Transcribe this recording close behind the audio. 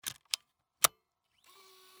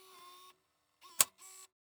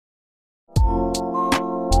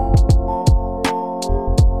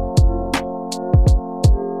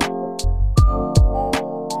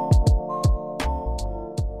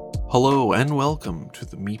Hello and welcome to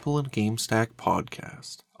the Meeple and GameStack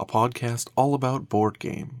podcast, a podcast all about board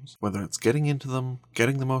games, whether it's getting into them,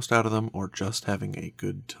 getting the most out of them, or just having a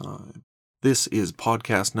good time. This is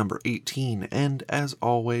podcast number 18, and as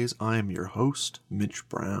always, I am your host, Mitch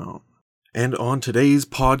Brown. And on today's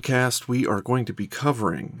podcast, we are going to be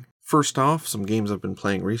covering, first off, some games I've been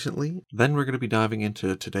playing recently. Then we're going to be diving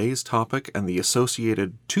into today's topic and the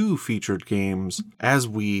associated two featured games as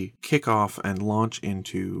we kick off and launch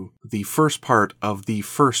into the first part of the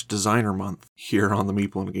first designer month here on the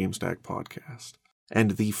Meeple and GameStack podcast.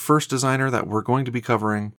 And the first designer that we're going to be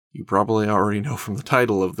covering, you probably already know from the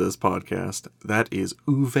title of this podcast, that is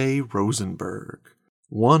Uwe Rosenberg.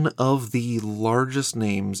 One of the largest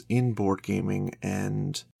names in board gaming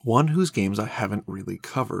and one whose games I haven't really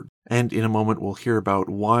covered. And in a moment we'll hear about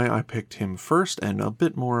why I picked him first and a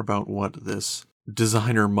bit more about what this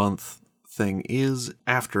designer month thing is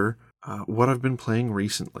after what I've been playing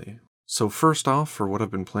recently. So first off, for what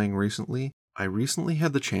I've been playing recently, I recently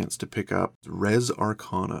had the chance to pick up Res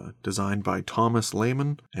Arcana, designed by Thomas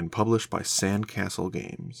Lehman and published by Sandcastle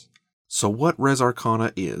Games. So what Res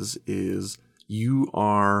Arcana is you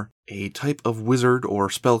are a type of wizard or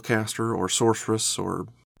spellcaster or sorceress or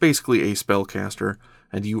basically a spellcaster,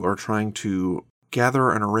 and you are trying to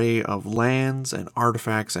gather an array of lands and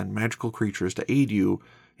artifacts and magical creatures to aid you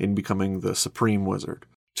in becoming the supreme wizard.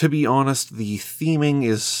 To be honest, the theming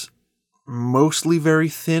is mostly very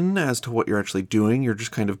thin as to what you're actually doing. You're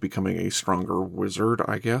just kind of becoming a stronger wizard,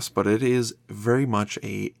 I guess, but it is very much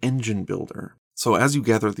a engine builder. So as you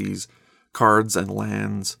gather these cards and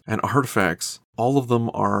lands and artifacts, all of them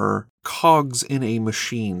are cogs in a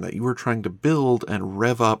machine that you are trying to build and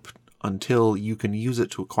rev up until you can use it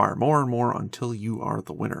to acquire more and more until you are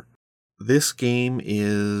the winner. This game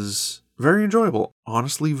is very enjoyable,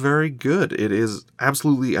 honestly very good. It is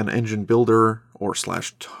absolutely an engine builder or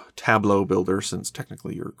slash tableau builder, since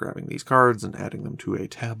technically you're grabbing these cards and adding them to a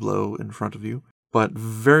tableau in front of you. But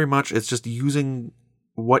very much it's just using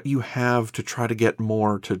what you have to try to get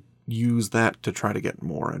more, to use that to try to get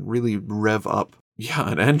more and really rev up,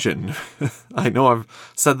 an engine. I know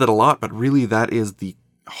I've said that a lot, but really that is the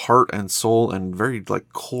heart and soul and very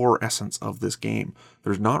core essence of this game.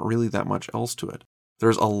 There's not really that much else to it.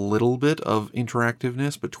 There's a little bit of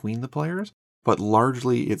interactiveness between the players, but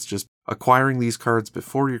largely it's just acquiring these cards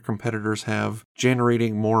before your competitors have,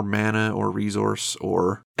 generating more mana or resource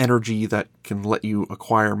or energy that can let you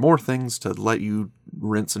acquire more things to let you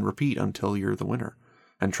rinse and repeat until you're the winner,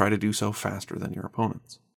 and try to do so faster than your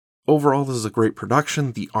opponents. Overall, this is a great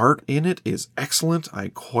production. The art in it is excellent. I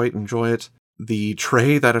quite enjoy it. The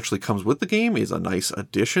tray that actually comes with the game is a nice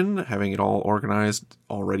addition. Having it all organized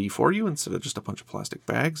already for you instead of just a bunch of plastic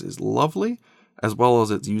bags is lovely, as well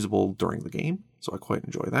as it's usable during the game, so I quite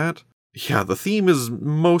enjoy that. Yeah, the theme is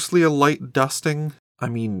mostly a light dusting. I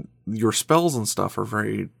mean, your spells and stuff are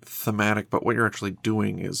very thematic, but what you're actually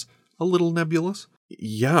doing is a little nebulous.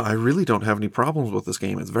 Yeah, I really don't have any problems with this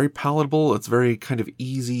game. It's very palatable, it's very kind of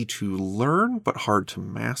easy to learn, but hard to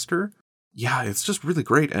master. Yeah, it's just really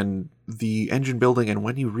great, and the engine building, and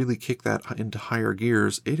when you really kick that into higher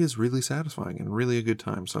gears, it is really satisfying and really a good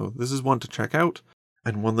time. So this is one to check out,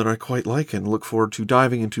 and one that I quite like and look forward to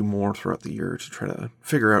diving into more throughout the year to try to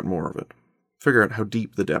figure out more of it. Figure out how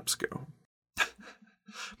deep the depths go.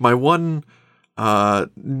 My one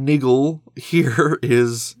niggle here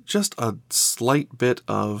is just a slight bit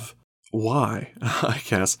of why, I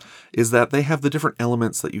guess, is that they have the different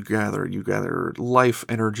elements that you gather. You gather life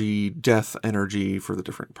energy, death energy for the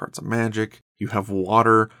different parts of magic. You have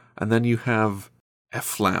water, and then you have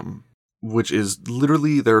Efflam, which is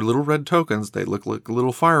literally, they're little red tokens. They look like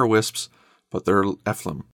little fire wisps, but they're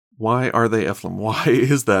Efflam. Why are they Efflam? Why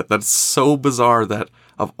is that? That's so bizarre that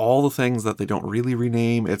of all the things that they don't really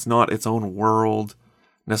rename, it's not its own world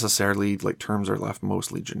necessarily, terms are left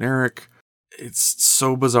mostly generic. It's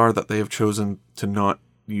so bizarre that they have chosen to not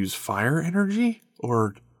use fire energy,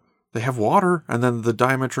 or they have water, and then the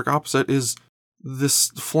diametric opposite is this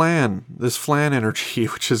flan energy,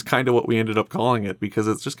 which is kind of what we ended up calling it, because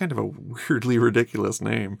it's just kind of a weirdly ridiculous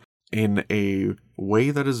name in a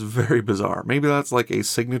way that is very bizarre. Maybe that's like a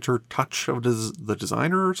signature touch of the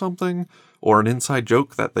designer or something, or an inside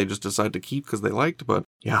joke that they just decided to keep because they liked, but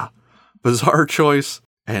yeah, bizarre choice,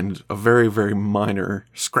 and a very, very minor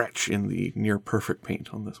scratch in the near perfect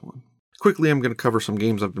paint on this one. Quickly, I'm going to cover some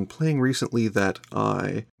games I've been playing recently that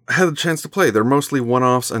I had a chance to play. They're mostly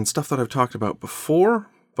one-offs and stuff that I've talked about before,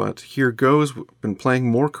 but here goes. Been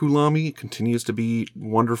playing more Kulami. It continues to be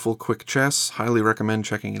wonderful quick chess. Highly recommend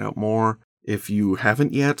checking it out more if you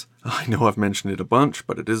haven't yet. I know I've mentioned it a bunch,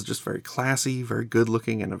 but it is just very classy, very good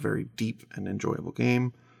looking, and a very deep and enjoyable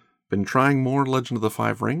game. been trying more Legend of the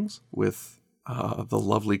Five Rings with the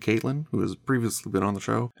lovely Caitlin, who has previously been on the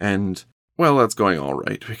show. And, well, that's going all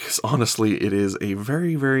right, because honestly, it is a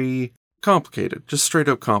very, very complicated, just straight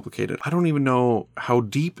up complicated. I don't even know how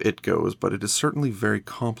deep it goes, but it is certainly very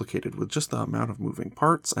complicated with just the amount of moving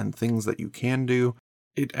parts and things that you can do.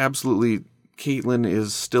 It absolutely, Caitlin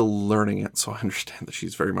is still learning it, so I understand that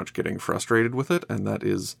she's very much getting frustrated with it, and that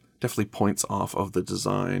is definitely points off of the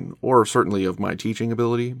design, or certainly of my teaching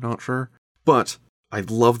ability, not sure. But I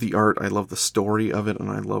love the art, I love the story of it,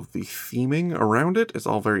 and I love the theming around it. It's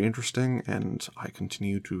all very interesting, and I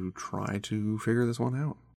continue to try to figure this one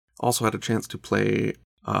out. Also had a chance to play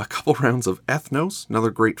a couple rounds of Ethnos,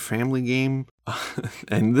 another great family game.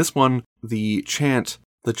 And this one, the chant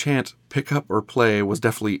pick up or play was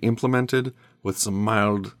definitely implemented with some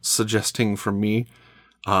mild suggesting from me.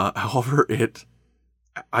 However,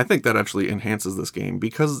 I think that actually enhances this game,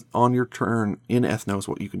 because on your turn in Ethnos,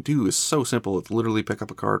 what you can do is so simple. It's literally pick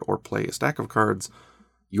up a card or play a stack of cards.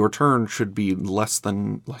 Your turn should be less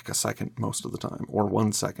than like a second most of the time, or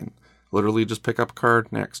 1 second. Literally just pick up a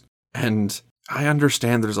card, next. And I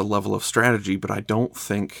understand there's a level of strategy, but I don't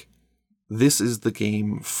think this is the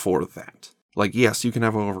game for that. Like, yes, you can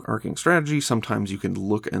have an overarching strategy. Sometimes you can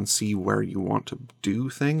look and see where you want to do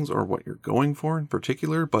things or what you're going for in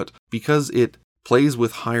particular. But because it plays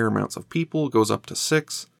with higher amounts of people, goes up to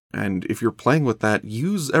 6. And if you're playing with that,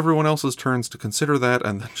 use everyone else's turns to consider that,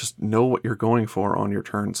 and then just know what you're going for on your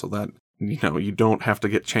turn, so that, you don't have to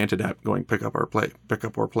get chanted at going pick up or play, pick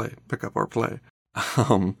up or play, pick up or play.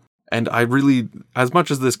 And I really, as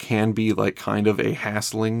much as this can be like kind of a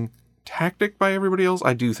hassling tactic by everybody else,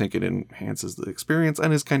 I do think it enhances the experience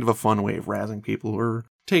and is kind of a fun way of razzing people who are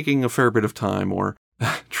taking a fair bit of time or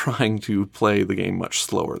trying to play the game much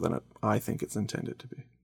slower than I think it's intended to be.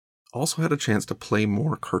 Also had a chance to play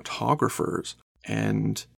more Cartographers,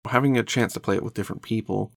 and having a chance to play it with different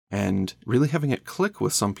people, and really having it click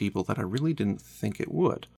with some people that I really didn't think it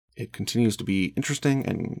would. It continues to be interesting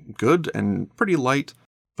and good and pretty light,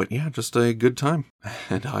 but yeah, just a good time.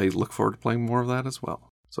 And I look forward to playing more of that as well.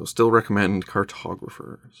 So still recommend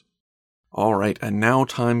Cartographers. Alright, and now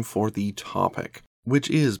time for the topic, which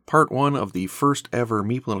is part 1 of the first ever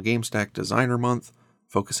Meeple and GameStack Designer Month,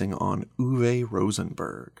 focusing on Uwe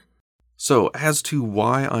Rosenberg. So, as to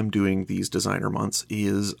why I'm doing these designer months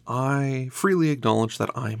is I freely acknowledge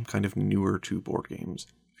that I'm kind of newer to board games.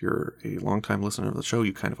 If you're a longtime listener of the show,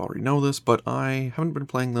 you kind of already know this, but I haven't been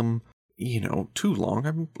playing them, too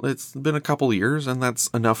long. It's been a couple years, and that's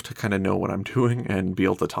enough to kind of know what I'm doing and be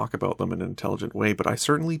able to talk about them in an intelligent way, but I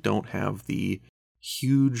certainly don't have the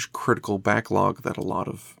huge critical backlog that a lot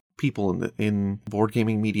of people in board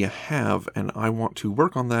gaming media have, and I want to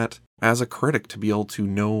work on that as a critic to be able to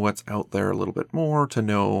know what's out there a little bit more, to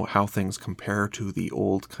know how things compare to the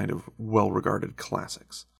old kind of well-regarded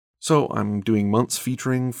classics. So I'm doing months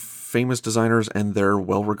featuring famous designers and their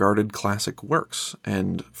well-regarded classic works,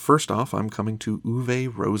 and first off I'm coming to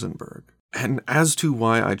Uwe Rosenberg. And as to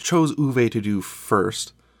why I chose Uwe to do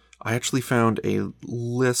first, I actually found a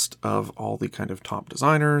list of all the kind of top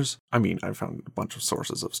designers. I found a bunch of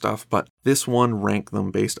sources of stuff, but this one ranked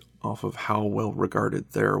them based off of how well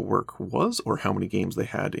regarded their work was, or how many games they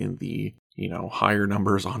had in the, higher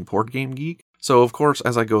numbers on Board Game Geek. So of course,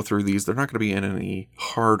 as I go through these, they're not going to be in any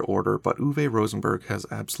hard order, but Uwe Rosenberg has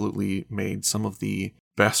absolutely made some of the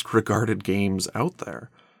best regarded games out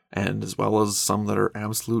there, and as well as some that are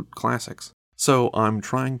absolute classics. So I'm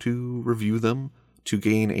trying to review them to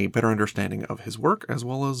gain a better understanding of his work, as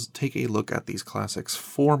well as take a look at these classics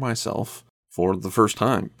for myself for the first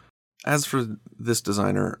time. As for this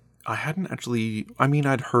designer, I hadn't actually,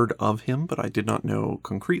 I'd heard of him, but I did not know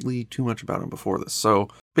concretely too much about him before this. So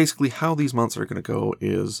basically how these months are going to go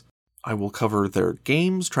is I will cover their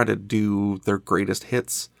games, try to do their greatest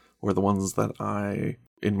hits, or the ones that I,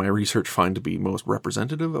 in my research, find to be most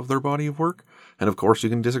representative of their body of work. And of course, you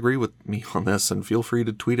can disagree with me on this, and feel free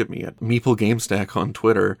to tweet at me at MeepleGameStack on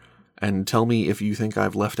Twitter, and tell me if you think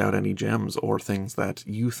I've left out any gems or things that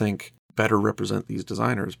you think better represent these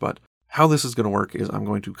designers. But how this is going to work is I'm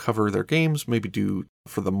going to cover their games, maybe do,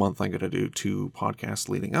 for the month, I'm going to do 2 podcasts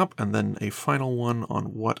leading up, and then a final one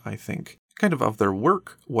on what I think kind of their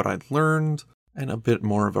work, what I'd learned, and a bit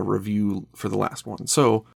more of a review for the last one.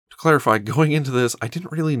 So, to clarify, going into this, I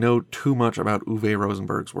didn't really know too much about Uwe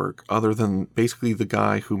Rosenberg's work, other than basically the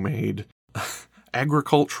guy who made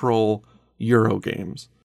agricultural Euro games.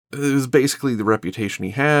 It was basically the reputation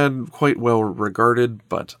he had, quite well regarded,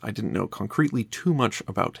 but I didn't know concretely too much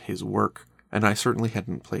about his work, and I certainly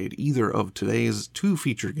hadn't played either of today's 2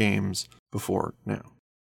 feature games before now.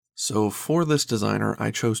 So for this designer,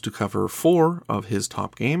 I chose to cover 4 of his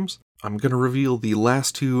top games, I'm going to reveal the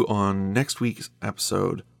last two on next week's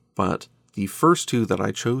episode, but the first two that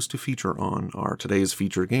I chose to feature on our today's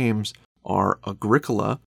feature games are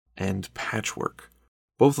Agricola and Patchwork.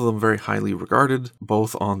 Both of them very highly regarded,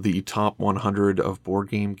 both on the top 100 of Board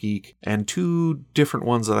Game Geek, and two different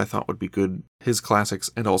ones that I thought would be good, his classics,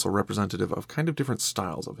 and also representative of kind of different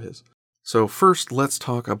styles of his. So first, let's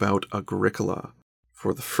talk about Agricola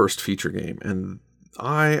for the first feature game, and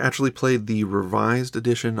I actually played the revised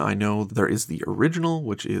edition. I know there is the original,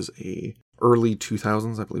 which is a early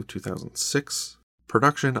 2000s, I believe 2006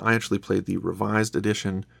 production. I actually played the revised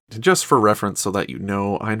edition. Just for reference, so that you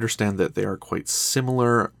know, I understand that they are quite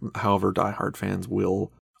similar. However, diehard fans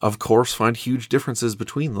will, of course, find huge differences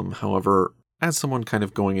between them. However, as someone kind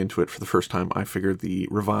of going into it for the first time, I figured the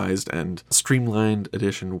revised and streamlined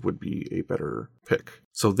edition would be a better pick.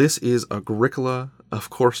 So this is Agricola,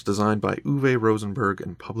 of course designed by Uwe Rosenberg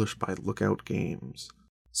and published by Lookout Games.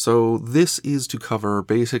 So this is to cover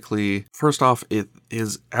basically, first off, it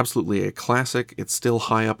is absolutely a classic. It's still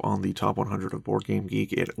high up on the top 100 of Board Game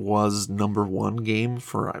Geek. It was number one game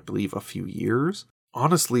for, I believe, a few years.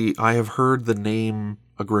 Honestly, I have heard the name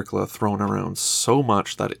Agricola thrown around so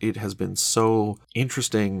much that it has been so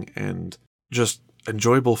interesting and just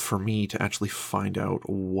enjoyable for me to actually find out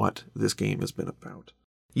what this game has been about.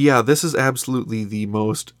 Yeah, this is absolutely the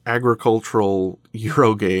most agricultural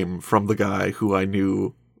Euro game from the guy who I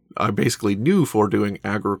basically knew for doing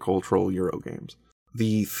agricultural Euro games.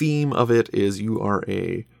 The theme of it is you are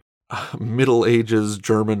a Middle Ages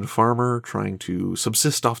German farmer trying to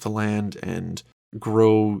subsist off the land and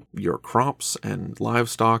grow your crops and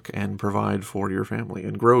livestock and provide for your family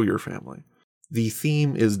and grow your family. The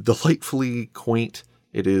theme is delightfully quaint.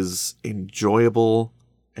 It is enjoyable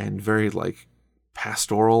and very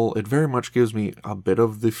pastoral. It very much gives me a bit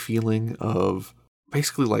of the feeling of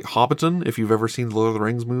basically like Hobbiton, if you've ever seen the Lord of the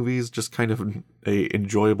Rings movies, just kind of a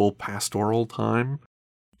enjoyable pastoral time.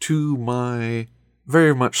 To my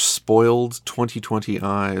very much spoiled 2020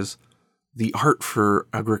 eyes, the art for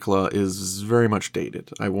Agricola is very much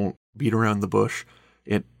dated. I won't beat around the bush.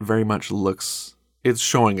 It very much it's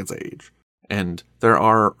showing its age. And there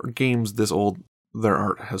are games this old, their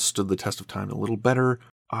art has stood the test of time a little better.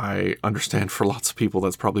 I understand for lots of people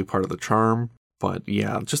that's probably part of the charm. But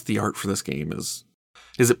yeah, just the art for this game is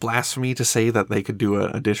it blasphemy to say that they could do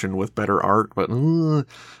an edition with better art? But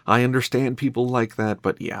I understand people like that.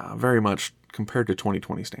 But yeah, very much compared to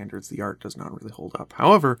 2020 standards, the art does not really hold up.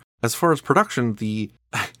 However, as far as production,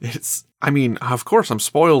 of course I'm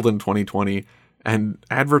spoiled in 2020, and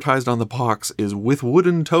advertised on the box is with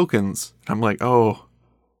wooden tokens. I'm like, oh,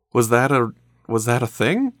 was that a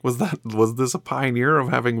thing? Was this a pioneer of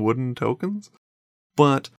having wooden tokens?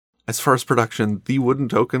 But as far as production, the wooden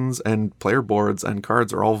tokens and player boards and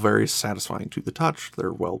cards are all very satisfying to the touch.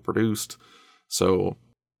 They're well produced. So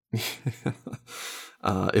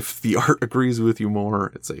if the art agrees with you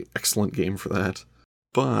more, it's an excellent game for that.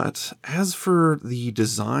 But as for the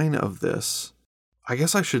design of this, I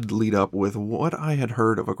guess I should lead up with what I had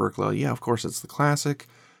heard of Agricola. Yeah, of course, it's the classic.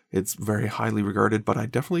 It's very highly regarded, but I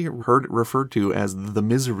definitely heard it referred to as the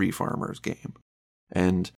Misery Farmers game.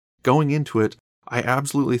 And going into it, I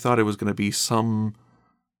absolutely thought it was going to be some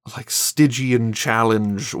Stygian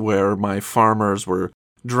challenge where my farmers were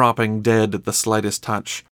dropping dead at the slightest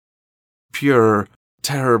touch. Pure,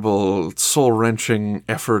 terrible, soul-wrenching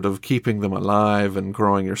effort of keeping them alive and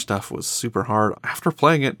growing your stuff was super hard. After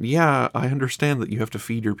playing it, yeah, I understand that you have to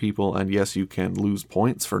feed your people, and yes, you can lose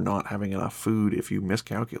points for not having enough food if you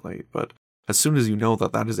miscalculate, but as soon as you know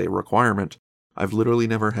that that is a requirement, I've literally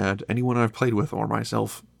never had anyone I've played with or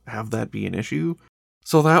myself have that be an issue.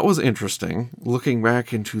 So that was interesting, looking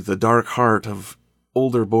back into the dark heart of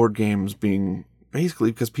older board games being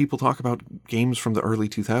basically because people talk about games from the early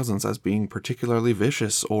 2000s as being particularly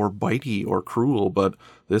vicious or bitey or cruel, but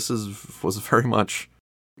this was very much,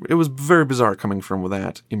 it was very bizarre coming from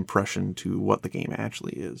that impression to what the game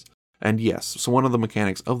actually is. And yes, so one of the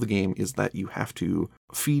mechanics of the game is that you have to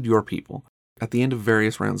feed your people. At the end of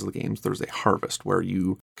various rounds of the games, there's a harvest where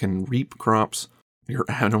you can reap crops, your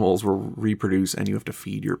animals will reproduce, and you have to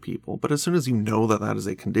feed your people. But as soon as you know that that is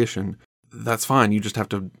a condition, that's fine. You just have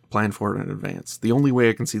to plan for it in advance. The only way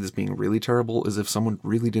I can see this being really terrible is if someone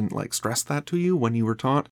really didn't stress that to you when you were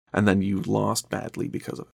taught, and then you lost badly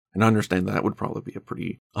because of it. And I understand that would probably be a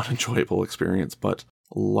pretty unenjoyable experience, but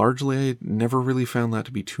largely I never really found that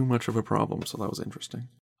to be too much of a problem, so that was interesting.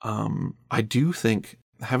 I do think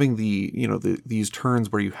having these turns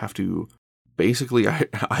where you have to basically,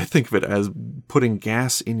 I think of it as putting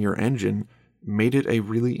gas in your engine, made it a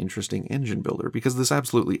really interesting engine builder, because this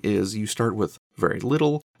absolutely is. You start with very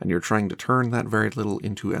little, and you're trying to turn that very little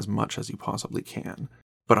into as much as you possibly can.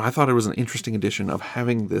 But I thought it was an interesting addition of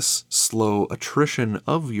having this slow attrition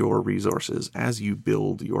of your resources as you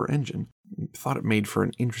build your engine. I thought it made for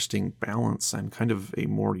an interesting balance and kind of a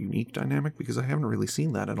more unique dynamic, because I haven't really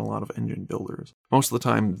seen that in a lot of engine builders. Most of the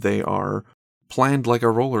time they are planned like a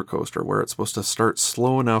roller coaster, where it's supposed to start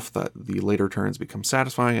slow enough that the later turns become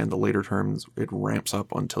satisfying, and the later turns it ramps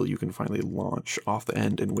up until you can finally launch off the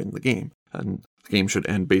end and win the game. And the game should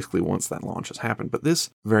end basically once that launch has happened. But this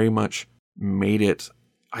very much made it,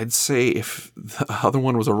 I'd say if the other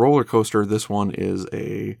one was a roller coaster, this one is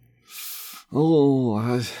a...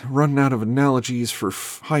 running out of analogies for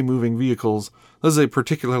high-moving vehicles. This is a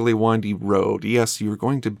particularly windy road. Yes, you're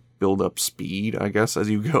going to build up speed, I guess, as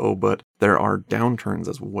you go, but there are downturns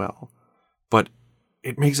as well. But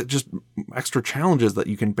it makes it just extra challenges that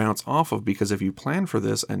you can bounce off of, because if you plan for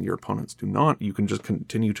this and your opponents do not, you can just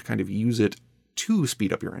continue to kind of use it to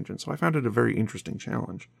speed up your engine. So I found it a very interesting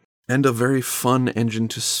challenge. And a very fun engine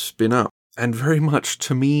to spin up. And very much,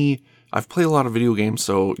 to me, I've played a lot of video games,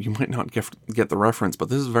 so you might not get the reference, but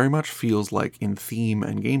this very much feels like in theme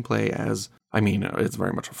and gameplay as, it's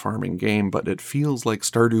very much a farming game, but it feels like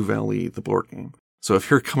Stardew Valley, the board game. So if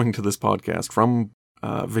you're coming to this podcast from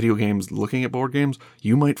video games looking at board games,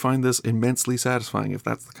 you might find this immensely satisfying if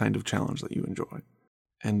that's the kind of challenge that you enjoy.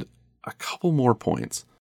 And a couple more points.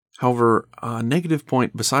 However, a negative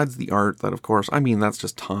point besides the art, that of course, that's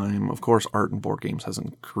just time. Of course, art in board games has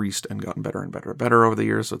increased and gotten better and better and better over the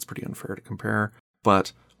years, so it's pretty unfair to compare.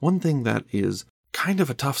 But one thing that is kind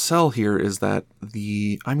of a tough sell here is that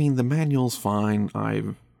the manual's fine.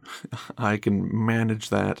 I can manage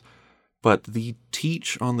that. But the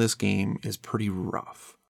teach on this game is pretty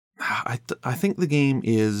rough. I think the game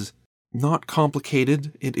is not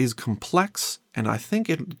complicated. It is complex, and I think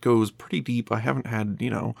it goes pretty deep. I haven't had,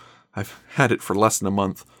 I've had it for less than a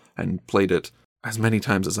month and played it as many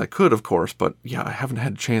times as I could, of course, but yeah, I haven't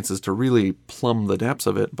had chances to really plumb the depths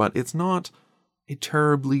of it, but it's not a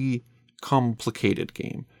terribly complicated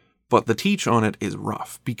game. But the teach on it is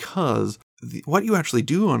rough, because what you actually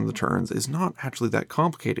do on the turns is not actually that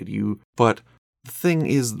complicated. But the thing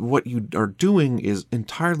is, what you are doing is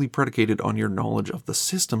entirely predicated on your knowledge of the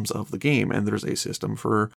systems of the game, and there's a system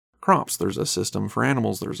for crops, there's a system for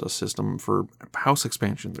animals, there's a system for house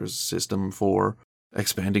expansion, there's a system for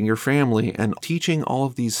expanding your family, and teaching all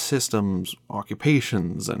of these systems,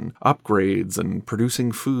 occupations, and upgrades, and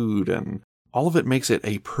producing food, and all of it makes it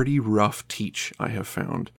a pretty rough teach, I have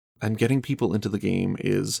found. And getting people into the game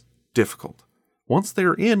is difficult. Once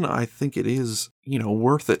they're in, I think it is,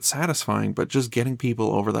 worth it, satisfying, but just getting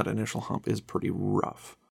people over that initial hump is pretty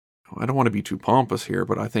rough. I don't want to be too pompous here,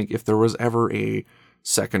 but I think if there was ever a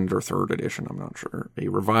second or third edition, I'm not sure, a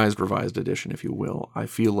revised edition, if you will, I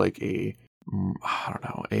feel like a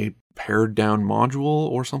pared down module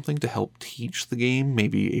or something to help teach the game,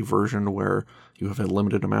 maybe a version where you have a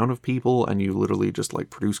limited amount of people and you literally just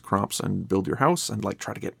produce crops and build your house and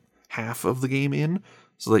try to get half of the game in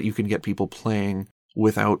so that you can get people playing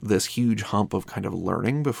without this huge hump of kind of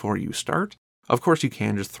learning before you start. Of course, you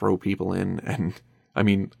can just throw people in,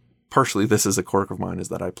 and partially this is a quirk of mine, is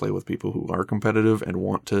that I play with people who are competitive and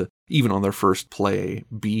want to, even on their first play,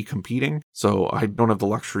 be competing. So I don't have the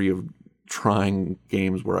luxury of trying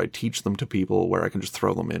games where I teach them to people, where I can just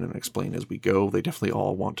throw them in and explain as we go. They definitely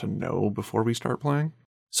all want to know before we start playing.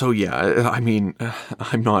 So yeah,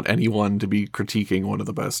 I'm not anyone to be critiquing one of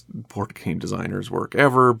the best board game designers' work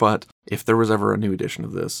ever, but if there was ever a new edition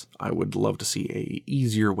of this, I would love to see a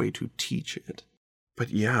easier way to teach it.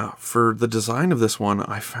 But yeah, for the design of this one,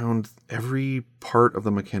 I found every part of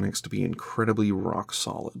the mechanics to be incredibly rock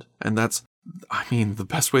solid. And that's, the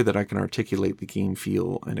best way that I can articulate the game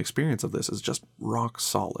feel and experience of this is just rock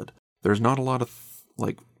solid. There's not a lot of,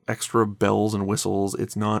 extra bells and whistles.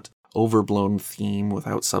 It's not overblown theme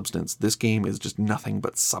without substance. This game is just nothing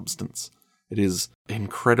but substance. It is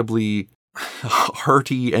incredibly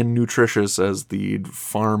hearty and nutritious as the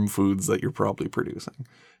farm foods that you're probably producing.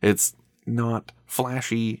 It's not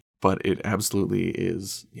flashy, but it absolutely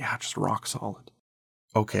is, just rock solid.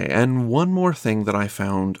 Okay, and one more thing that I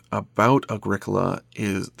found about Agricola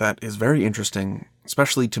is very interesting,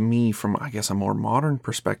 especially to me from, a more modern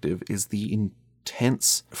perspective, is the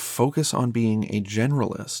intense focus on being a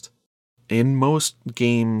generalist. In most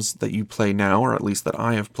games that you play now, or at least that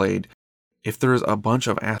I have played, if there's a bunch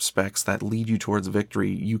of aspects that lead you towards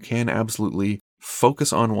victory, you can absolutely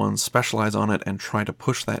focus on one, specialize on it, and try to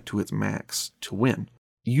push that to its max to win.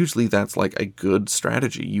 usually that's like a good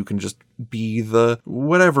strategy. You can just be the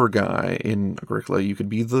whatever guy in Agricola. You could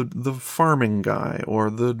be the farming guy, or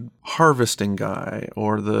the harvesting guy,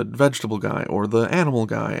 or the vegetable guy, or the animal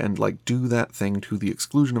guy, and like do that thing to the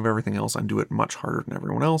exclusion of everything else and do it much harder than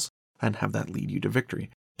everyone else and have that lead you to victory.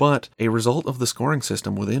 But a result of the scoring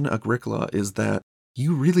system within Agricola is that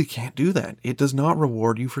you really can't do that. It does not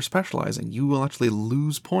reward you for specializing. You will actually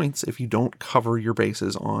lose points if you don't cover your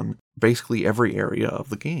bases on basically every area of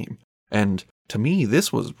the game. And to me,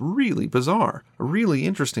 this was really bizarre. A really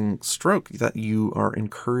interesting stroke that you are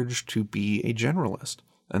encouraged to be a generalist.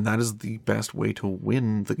 And that is the best way to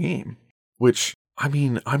win the game. Which, I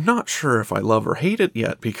mean, I'm not sure if I love or hate it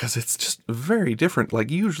yet, because it's just very different. Like,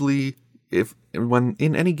 usually, when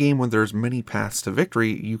in any game when there's many paths to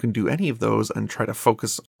victory, you can do any of those and try to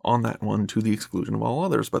focus on that one to the exclusion of all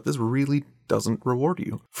others, but this really doesn't reward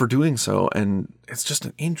you for doing so, and it's just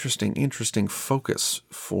an interesting focus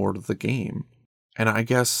for the game. And I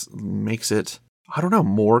guess makes it, I don't know,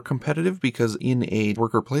 more competitive, because in a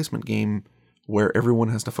worker placement game where everyone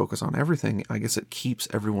has to focus on everything, I guess it keeps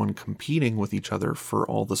everyone competing with each other for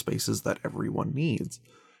all the spaces that everyone needs.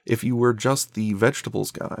 If you were just the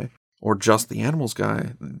vegetables guy, or just the animals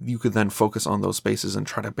guy, you could then focus on those spaces and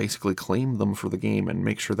try to basically claim them for the game and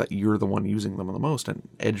make sure that you're the one using them the most and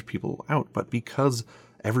edge people out. But because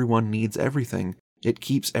everyone needs everything, it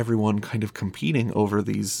keeps everyone kind of competing over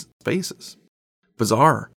these spaces.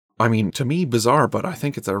 Bizarre. I mean, to me, bizarre, but I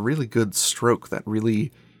think it's a really good stroke that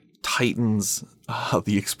really tightens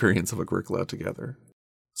the experience of Agricola together.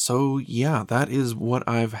 So yeah, that is what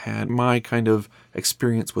I've had, my kind of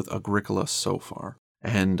experience with Agricola so far.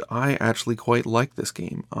 And I actually quite like this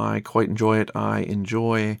game. I quite enjoy it. I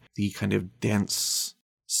enjoy the kind of dense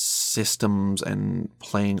systems and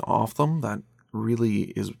playing off them. That really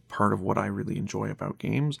is part of what I really enjoy about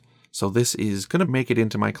games. So this is going to make it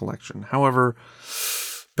into my collection. However,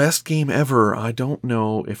 best game ever, I don't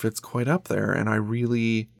know if it's quite up there. And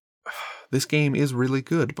this game is really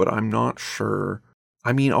good, but I'm not sure.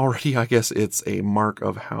 I mean, already I guess it's a mark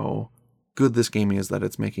of how good this game is that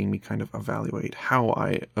it's making me kind of evaluate how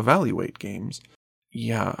I evaluate games.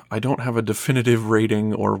 Yeah, I don't have a definitive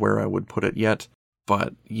rating or where I would put it yet,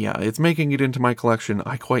 but yeah, it's making it into my collection.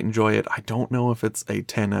 I quite enjoy it. I don't know if it's a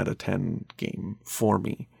 10 out of 10 game for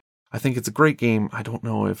me. I think it's a great game. I don't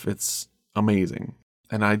know if it's amazing.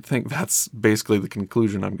 And I think that's basically the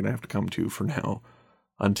conclusion I'm going to have to come to for now,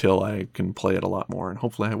 until I can play it a lot more. And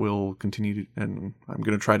hopefully I will continue to, and I'm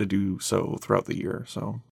going to try to do so throughout the year,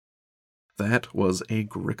 so. That was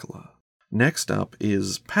Agricola. Next up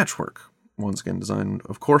is Patchwork, once again designed,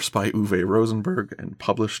 of course, by Uwe Rosenberg and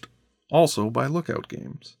published also by Lookout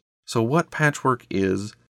Games. So what Patchwork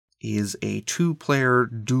is a 2-player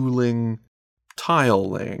dueling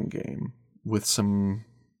tile-laying game with some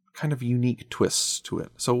kind of unique twists to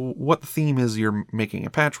it. So what the theme is, you're making a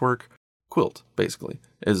patchwork quilt, basically,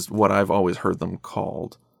 is what I've always heard them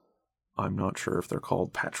called. I'm not sure if they're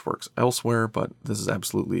called patchworks elsewhere, but this is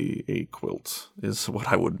absolutely a quilt, is what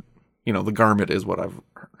I would, the garment is what I've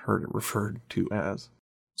heard it referred to as.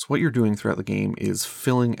 So what you're doing throughout the game is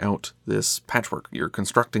filling out this patchwork. You're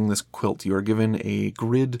constructing this quilt. You are given a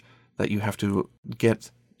grid that you have to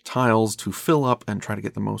get tiles to fill up and try to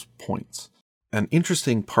get the most points. An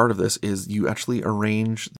interesting part of this is you actually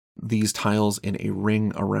arrange these tiles in a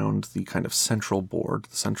ring around the kind of central board.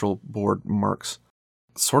 The central board marks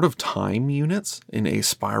sort of time units in a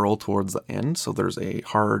spiral towards the end, so there's a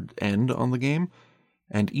hard end on the game,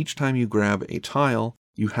 and each time you grab a tile,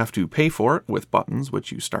 you have to pay for it with buttons,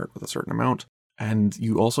 which you start with a certain amount, and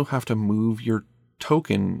you also have to move your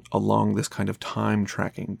token along this kind of time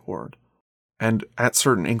tracking board. And at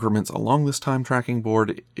certain increments along this time tracking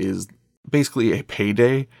board is basically a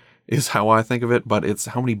payday, is how I think of it, but it's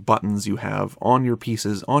how many buttons you have on your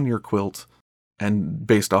pieces, on your quilt, and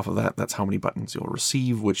based off of that, that's how many buttons you'll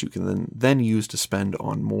receive, which you can then use to spend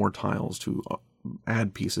on more tiles to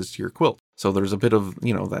add pieces to your quilt. So there's a bit of,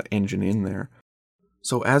 that engine in there.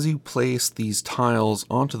 So as you place these tiles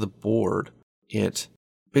onto the board,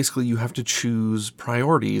 basically you have to choose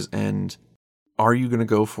priorities, and are you going to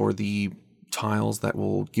go for the tiles that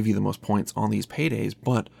will give you the most points on these paydays?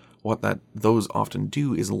 But what those often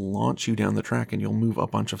do is launch you down the track, and you'll move a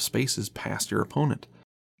bunch of spaces past your opponent.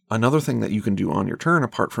 Another thing that you can do on your turn,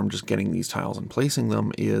 apart from just getting these tiles and placing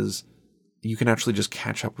them, is you can actually just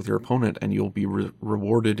catch up with your opponent, and you'll be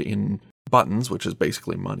rewarded in buttons, which is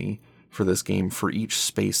basically money for this game, for each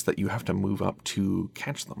space that you have to move up to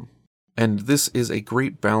catch them. And this is a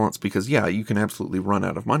great balance because, yeah, you can absolutely run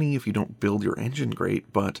out of money if you don't build your engine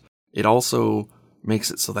great, but it also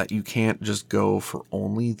makes it so that you can't just go for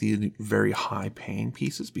only the very high-paying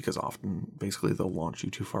pieces, because often, basically, they'll launch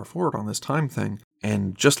you too far forward on this time thing.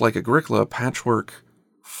 And just like Agricola, Patchwork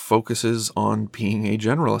focuses on being a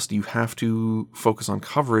generalist. You have to focus on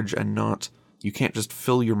coverage and not... You can't just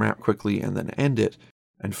fill your map quickly and then end it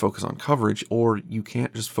and focus on coverage, or you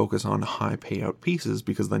can't just focus on high payout pieces,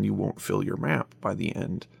 because then you won't fill your map by the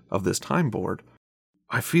end of this time board.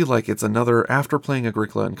 I feel like it's another, after playing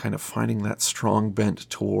Agricola and kind of finding that strong bent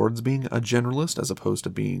towards being a generalist as opposed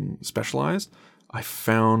to being specialized, I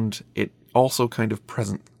found it also kind of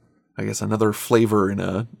present, I guess, another flavor in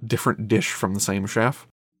a different dish from the same chef,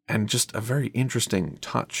 and just a very interesting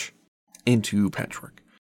touch into Patchwork.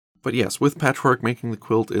 But yes, with Patchwork, making the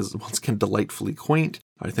quilt is once again delightfully quaint.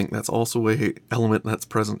 I think that's also an element that's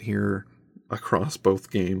present here across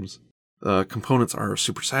both games. Components are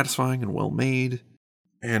super satisfying and well made.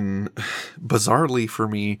 And bizarrely for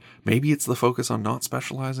me, maybe it's the focus on not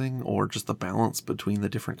specializing, or just the balance between the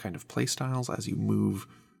different kind of playstyles as you move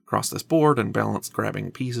across this board and balance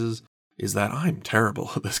grabbing pieces, is that I'm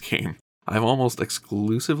terrible at this game. I've almost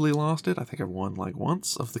exclusively lost it. I think I've won like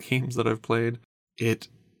once of the games that I've played.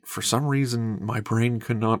 For some reason, my brain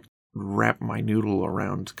could not wrap my noodle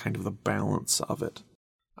around kind of the balance of it.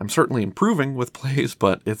 I'm certainly improving with plays,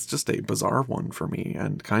 but it's just a bizarre one for me,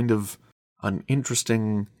 and kind of an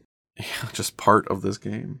interesting just part of this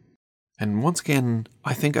game. And once again,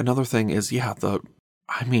 I think another thing is, it's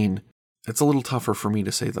a little tougher for me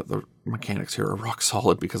to say that the mechanics here are rock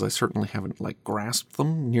solid, because I certainly haven't grasped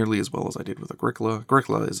them nearly as well as I did with Agricola.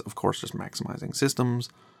 Agricola is, of course, just maximizing systems,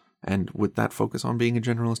 and with that focus on being a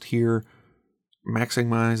generalist here,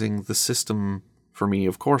 maximizing the system, for me,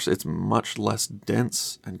 of course, it's much less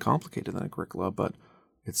dense and complicated than Agricola, but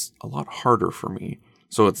it's a lot harder for me.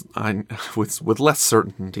 So it's with less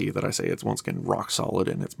certainty that I say it's once again rock solid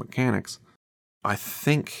in its mechanics. I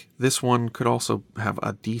think this one could also have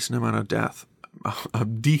a decent amount of depth.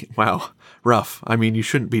 Rough. I mean, you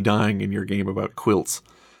shouldn't be dying in your game about quilts.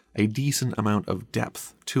 A decent amount of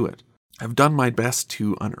depth to it. I've done my best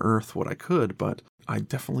to unearth what I could, but I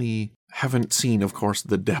definitely haven't seen, of course,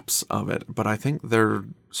 the depths of it. But I think they're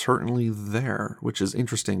certainly there, which is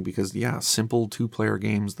interesting because, simple two-player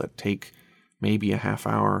games that take maybe a half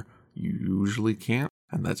hour, you usually can't.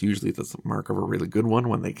 And that's usually the mark of a really good one,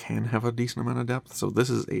 when they can have a decent amount of depth. So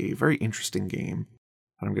this is a very interesting game.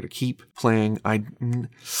 And I'm going to keep playing. I'm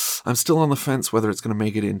still on the fence whether it's going to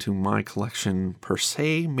make it into my collection per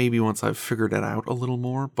se, maybe once I've figured it out a little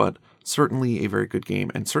more, but certainly a very good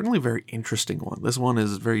game, and certainly a very interesting one. This one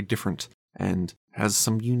is very different and has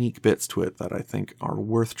some unique bits to it that I think are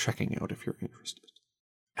worth checking out if you're interested.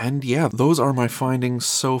 And those are my findings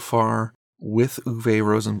so far with Uwe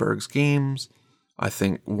Rosenberg's games. I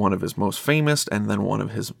think one of his most famous, and then one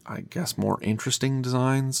of his, I guess, more interesting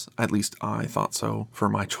designs. At least I thought so for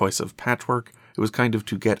my choice of Patchwork. It was kind of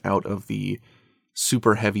to get out of the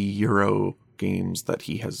super heavy Euro games that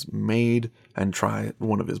he has made and try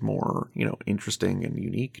one of his more, interesting and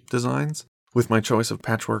unique designs with my choice of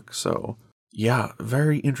Patchwork. So,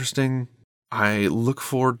 very interesting. I look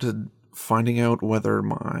forward to finding out whether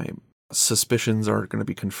my suspicions are going to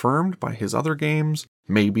be confirmed by his other games.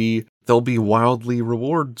 Maybe they'll be wildly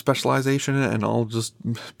reward specialization and I'll just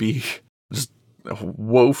be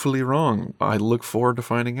woefully wrong. I look forward to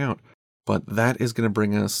finding out. But that is going to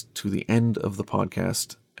bring us to the end of the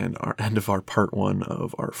podcast and our end of our part one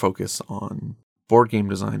of our focus on board game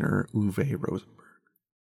designer Uwe Rosenberg.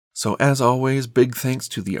 So as always, big thanks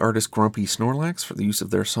to the artist Grumpy Snorlax for the use of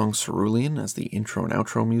their song Cerulean as the intro and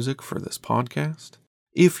outro music for this podcast.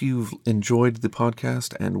 If you've enjoyed the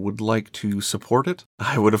podcast and would like to support it,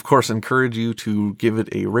 I would of course encourage you to give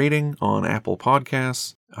it a rating on Apple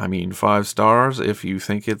Podcasts. 5 stars if you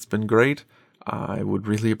think it's been great. I would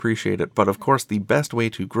really appreciate it. But of course, the best way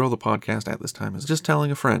to grow the podcast at this time is just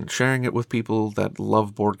telling a friend, sharing it with people that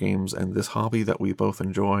love board games and this hobby that we both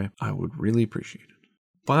enjoy. I would really appreciate it.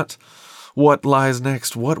 But what lies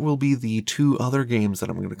next? What will be the 2 other games that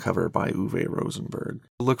I'm going to cover by Uwe Rosenberg?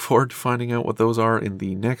 I look forward to finding out what those are in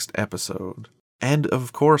the next episode. And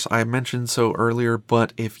of course, I mentioned so earlier,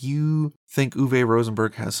 but if you think Uwe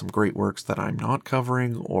Rosenberg has some great works that I'm not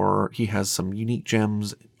covering, or he has some unique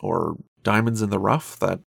gems or diamonds in the rough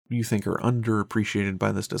that you think are underappreciated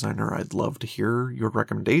by this designer, I'd love to hear your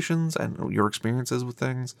recommendations and your experiences with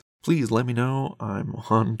things. Please let me know. I'm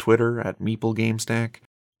on Twitter at MeepleGameStack.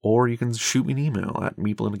 Or you can shoot me an email at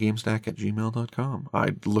meepleandagamestack@gmail.com.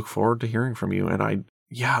 I look forward to hearing from you, and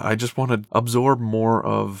I just want to absorb more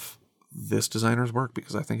of this designer's work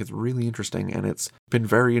because I think it's really interesting, and it's been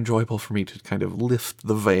very enjoyable for me to kind of lift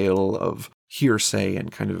the veil of hearsay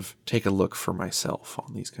and kind of take a look for myself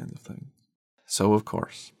on these kinds of things. So, of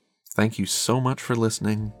course, thank you so much for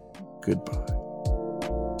listening. Goodbye.